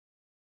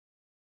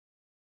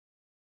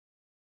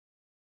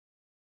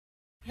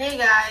Hey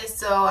guys,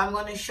 so I'm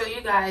going to show you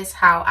guys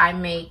how I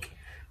make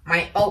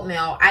my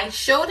oatmeal. I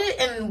showed it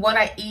in what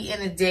I eat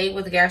in a day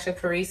with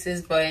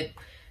gastroparesis, but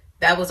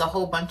that was a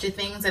whole bunch of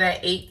things that I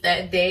ate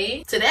that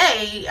day.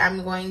 Today,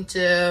 I'm going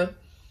to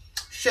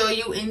show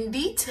you in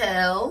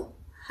detail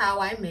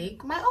how I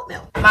make my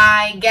oatmeal.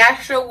 My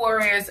gastro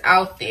warriors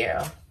out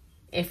there,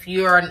 if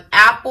you're an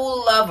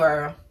apple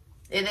lover,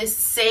 it is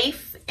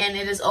safe and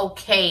it is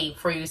okay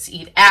for you to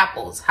eat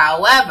apples.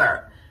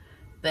 However,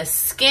 the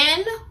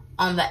skin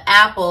on the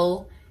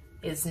apple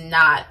is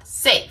not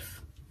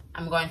safe.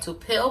 I'm going to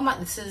peel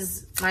this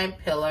is my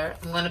peeler.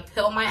 I'm going to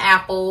peel my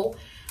apple,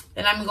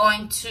 then I'm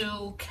going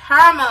to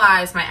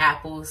caramelize my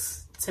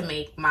apples to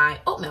make my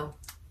oatmeal.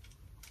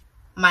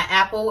 My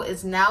apple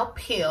is now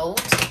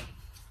peeled.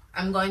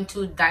 I'm going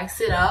to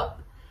dice it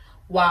up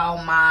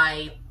while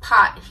my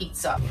pot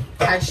heats up.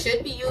 I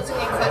should be using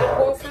a cutting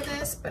board for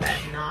this, but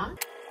I'm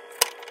not.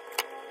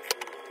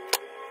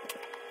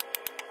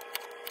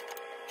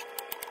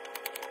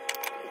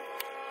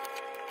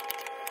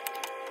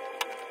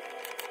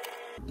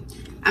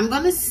 I'm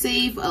going to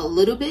save a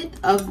little bit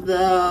of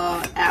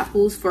the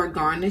apples for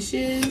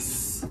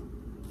garnishes.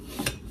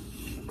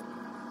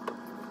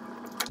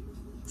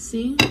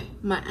 See,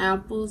 my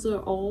apples are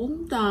all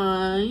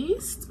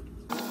diced.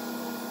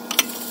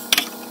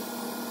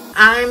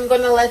 I'm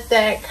going to let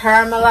that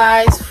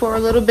caramelize for a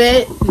little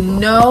bit.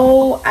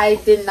 No, I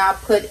did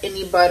not put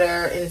any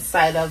butter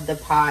inside of the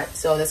pot.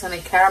 So that's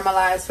going to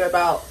caramelize for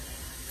about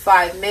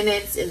 5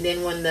 minutes. And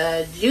then when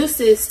the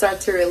juices start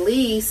to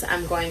release,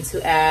 I'm going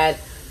to add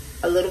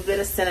a little bit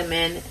of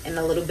cinnamon and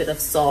a little bit of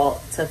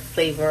salt to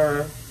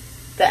flavor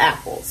the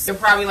apples. You're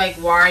probably like,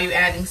 why are you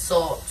adding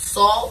salt?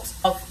 Salt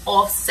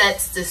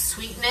offsets the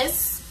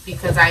sweetness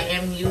because I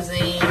am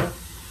using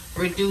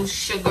reduced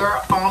sugar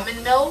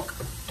almond milk.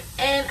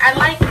 And I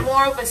like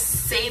more of a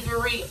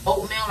savory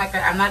oatmeal. Like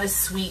I'm not a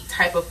sweet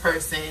type of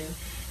person.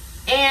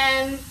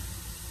 And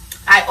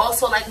I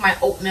also like my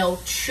oatmeal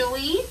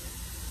chewy.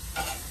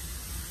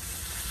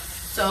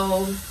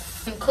 So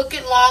you can cook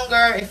it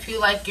longer if you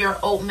like your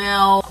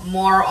oatmeal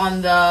more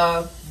on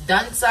the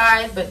done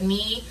side, but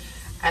me,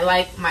 I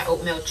like my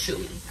oatmeal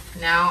chewy.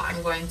 Now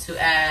I'm going to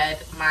add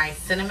my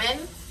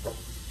cinnamon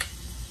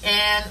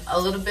and a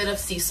little bit of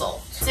sea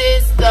salt. This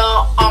is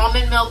the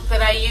almond milk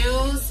that I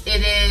use.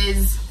 It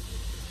is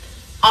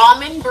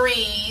Almond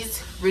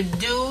Breeze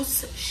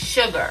reduced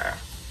sugar,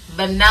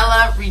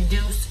 vanilla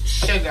reduced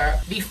sugar.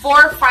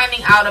 Before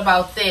finding out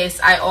about this,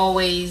 I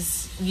always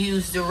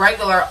use the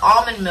regular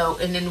almond milk,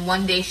 and then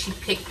one day she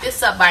picked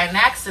this up by an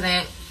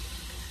accident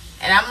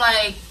and I'm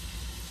like,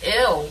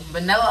 ew,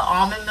 vanilla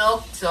almond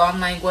milk. So I'm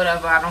like,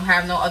 whatever, I don't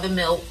have no other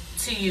milk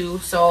to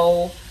use,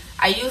 so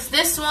I use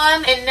this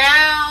one and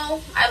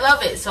now I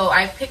love it. So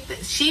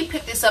she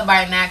picked this up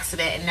by an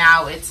accident and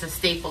now it's a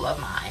staple of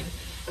mine.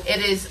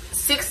 It is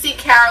 60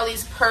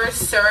 calories per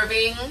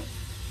serving.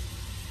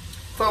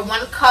 For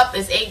 1 cup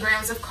is 8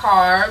 grams of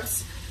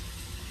carbs.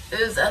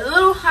 It's a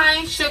little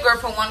high in sugar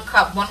for 1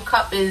 cup. 1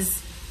 cup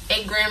is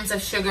 8 grams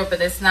of sugar, but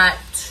it's not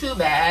too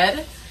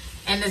bad.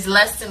 And it's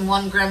less than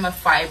 1 gram of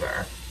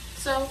fiber.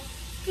 So,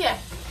 yeah.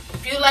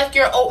 If you like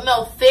your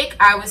oatmeal thick,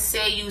 I would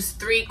say use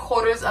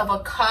 3/4 of a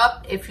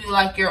cup. If you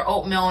like your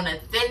oatmeal on the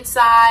thin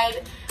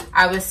side,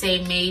 I would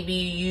say maybe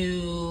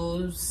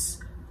use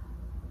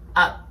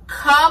a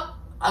cup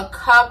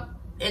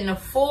and a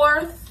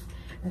 1/4.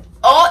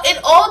 It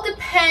all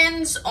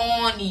depends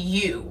on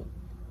you.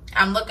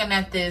 I'm looking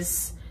at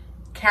this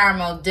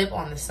caramel dip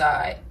on the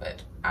side,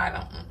 but I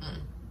don't.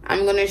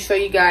 I'm gonna show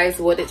you guys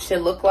what it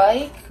should look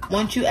like.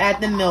 Once you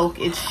add the milk,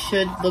 it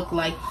should look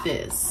like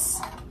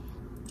this.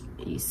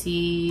 You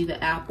see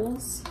the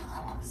apples?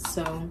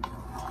 So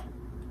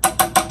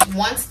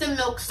once the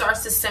milk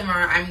starts to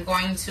simmer, I'm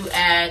going to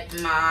add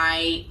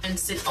my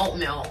instant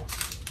oatmeal.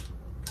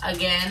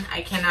 Again,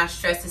 I cannot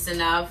stress this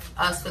enough.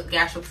 Us with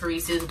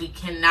gastroparesis, we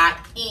cannot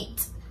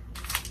eat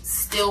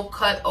steel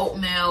cut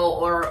oatmeal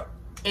or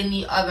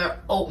any other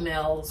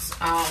oatmeals.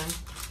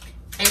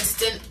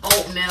 Instant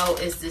oatmeal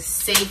is the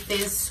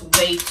safest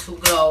way to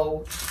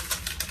go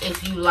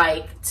if you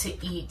like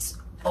to eat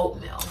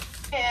oatmeal.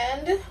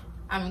 And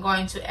I'm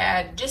going to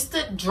add just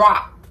a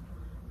drop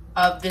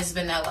of this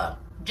vanilla.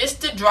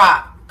 Just a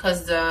drop,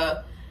 because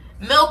the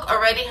milk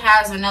already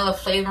has vanilla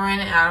flavor in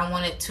it and I don't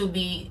want it to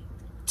be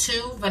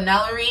too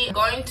vanilla-y. I'm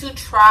going to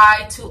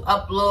try to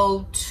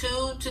upload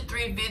 2 to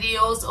 3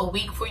 videos a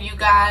week for you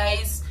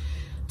guys.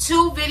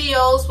 2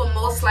 videos will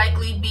most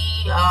likely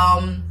be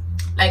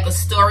like a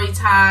story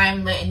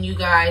time, letting you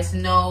guys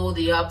know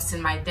the ups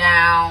and my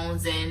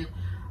downs and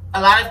a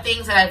lot of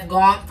things that I've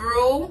gone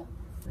through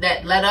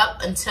that led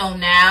up until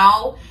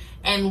now.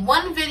 And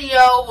 1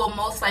 video will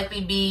most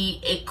likely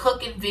be a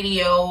cooking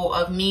video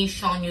of me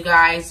showing you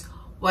guys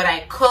what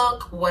I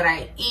cook, what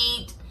I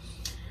eat.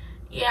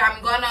 Yeah,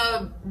 I'm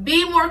gonna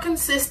be more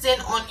consistent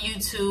on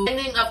YouTube.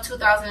 Ending of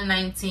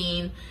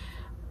 2019,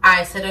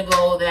 I set a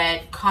goal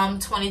that come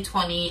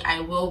 2020, I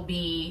will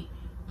be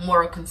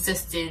more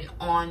consistent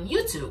on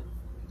YouTube.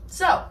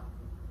 So,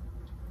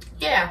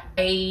 yeah,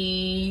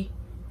 I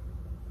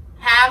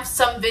have have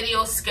some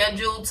videos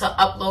scheduled to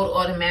upload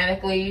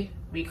automatically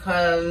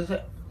because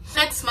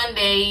next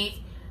Monday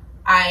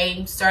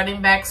I'm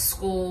starting back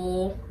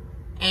school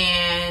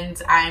and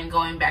I'm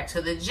going back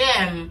to the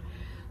gym.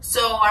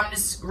 So I'm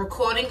just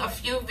recording a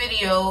few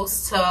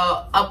videos to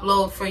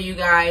upload for you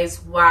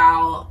guys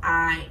while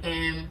I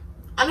am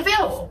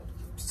unavailable,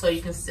 so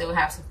you can still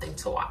have something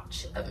to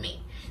watch of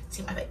me.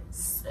 See my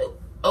face.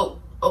 Oh.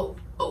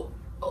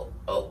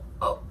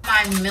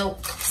 My milk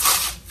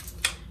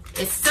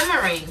is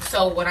simmering.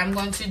 So what I'm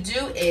going to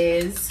do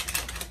is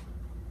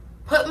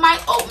put my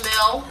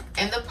oatmeal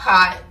in the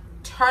pot,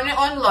 turn it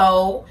on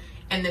low.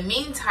 In the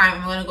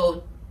meantime, I'm going to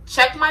go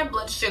check my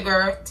blood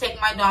sugar,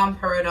 take my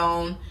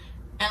domperidone,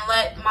 and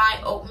let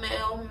my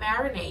oatmeal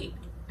marinate.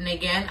 And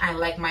again, I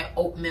like my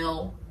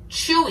oatmeal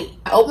chewy.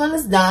 My oatmeal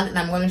is done, and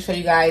I'm going to show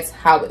you guys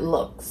how it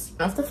looks.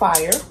 Off the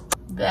fire.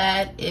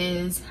 That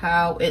is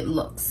how it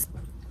looks.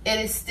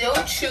 It is still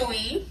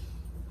chewy.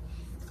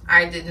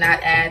 I did not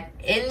add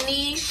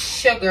any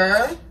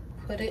sugar.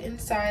 Put it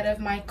inside of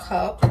my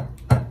cup.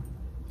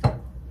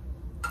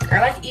 I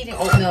like eating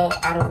oatmeal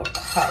out of a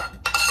cup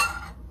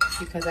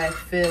because I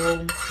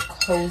feel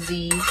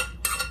cozy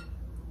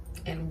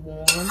and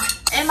warm.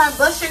 And my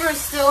blood sugar is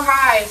still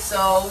high,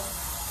 so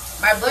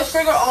my blood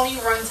sugar only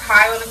runs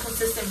high on a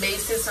consistent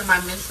basis when my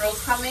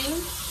menstrual's coming.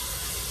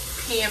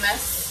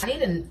 PMS. I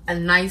need a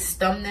nice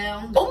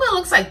thumbnail. Oatmeal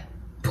looks like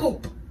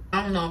poop.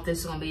 I don't know if this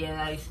is gonna be a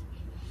nice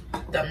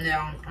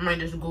thumbnail. I might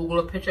just Google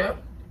a picture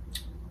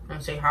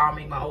and say how I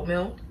make my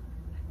oatmeal,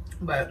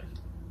 but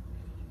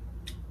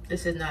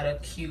this is not a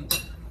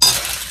cute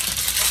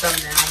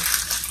thumbnail.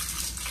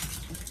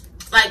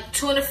 Like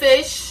tuna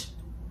fish,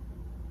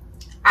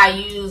 I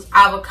use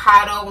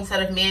avocado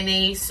instead of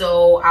mayonnaise,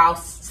 so I'll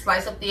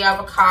slice up the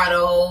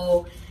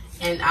avocado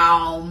and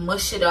I'll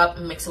mush it up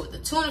and mix it with the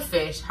tuna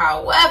fish.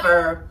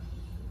 However,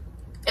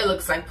 it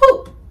looks like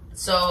poop.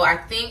 So I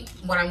think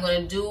what I'm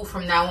going to do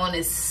from now on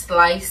is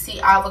slice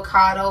the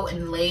avocado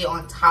and lay it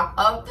on top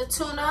of the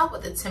tuna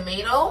with the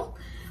tomato.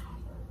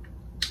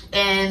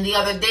 And the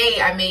other day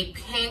I made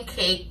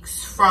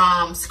pancakes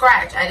from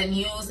scratch. I didn't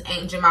use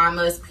Aunt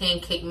Jemima's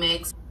pancake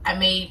mix. I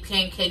made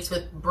pancakes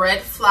with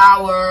bread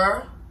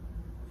flour,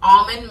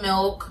 almond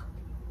milk,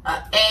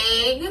 an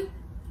egg,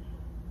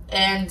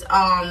 and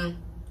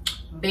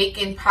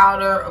baking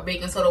powder or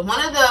baking soda.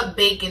 One of the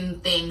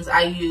baking things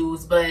I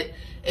use, but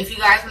if you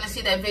guys want to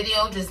see that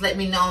video, just let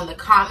me know in the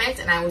comments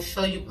and I will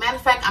show you. Matter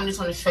of fact, I'm just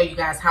going to show you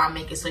guys how I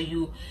make it so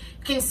you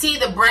can see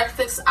the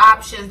breakfast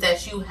options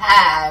that you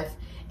have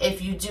if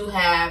you do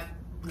have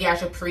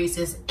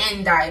gastroparesis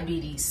and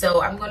diabetes.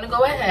 So I'm going to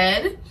go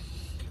ahead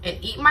and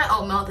eat my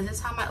oatmeal. This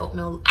is how my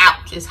oatmeal,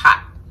 ouch, it's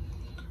hot.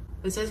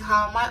 This is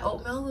how my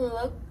oatmeal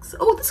looks.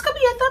 Oh, this could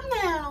be a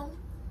thumbnail.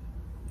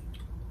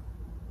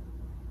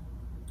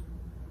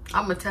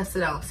 I'm going to test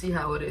it out and see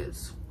how it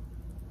is.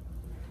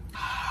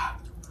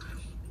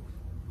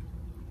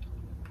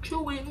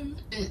 Chewing.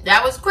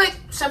 That was quick,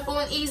 simple,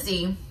 and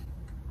easy.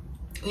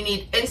 You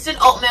need instant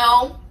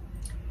oatmeal,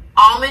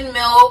 almond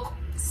milk,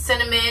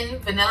 cinnamon,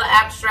 vanilla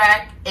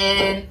extract,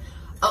 and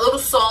a little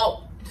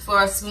salt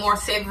for a more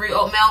savory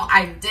oatmeal.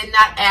 I did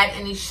not add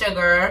any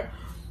sugar.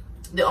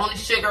 The only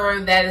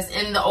sugar that is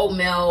in the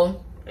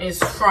oatmeal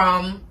is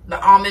from the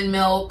almond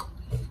milk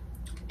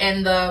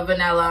and the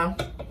vanilla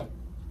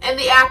and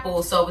the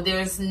apple. So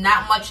there's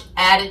not much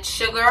added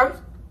sugar.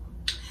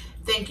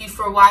 Thank you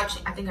for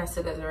watching. I think I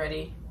said that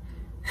already.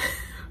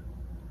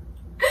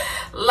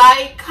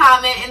 Like,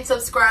 comment, and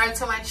subscribe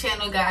to my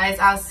channel, guys.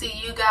 I'll see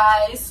you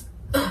guys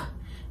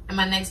in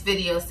my next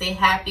video. Stay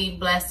happy,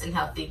 blessed, and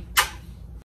healthy.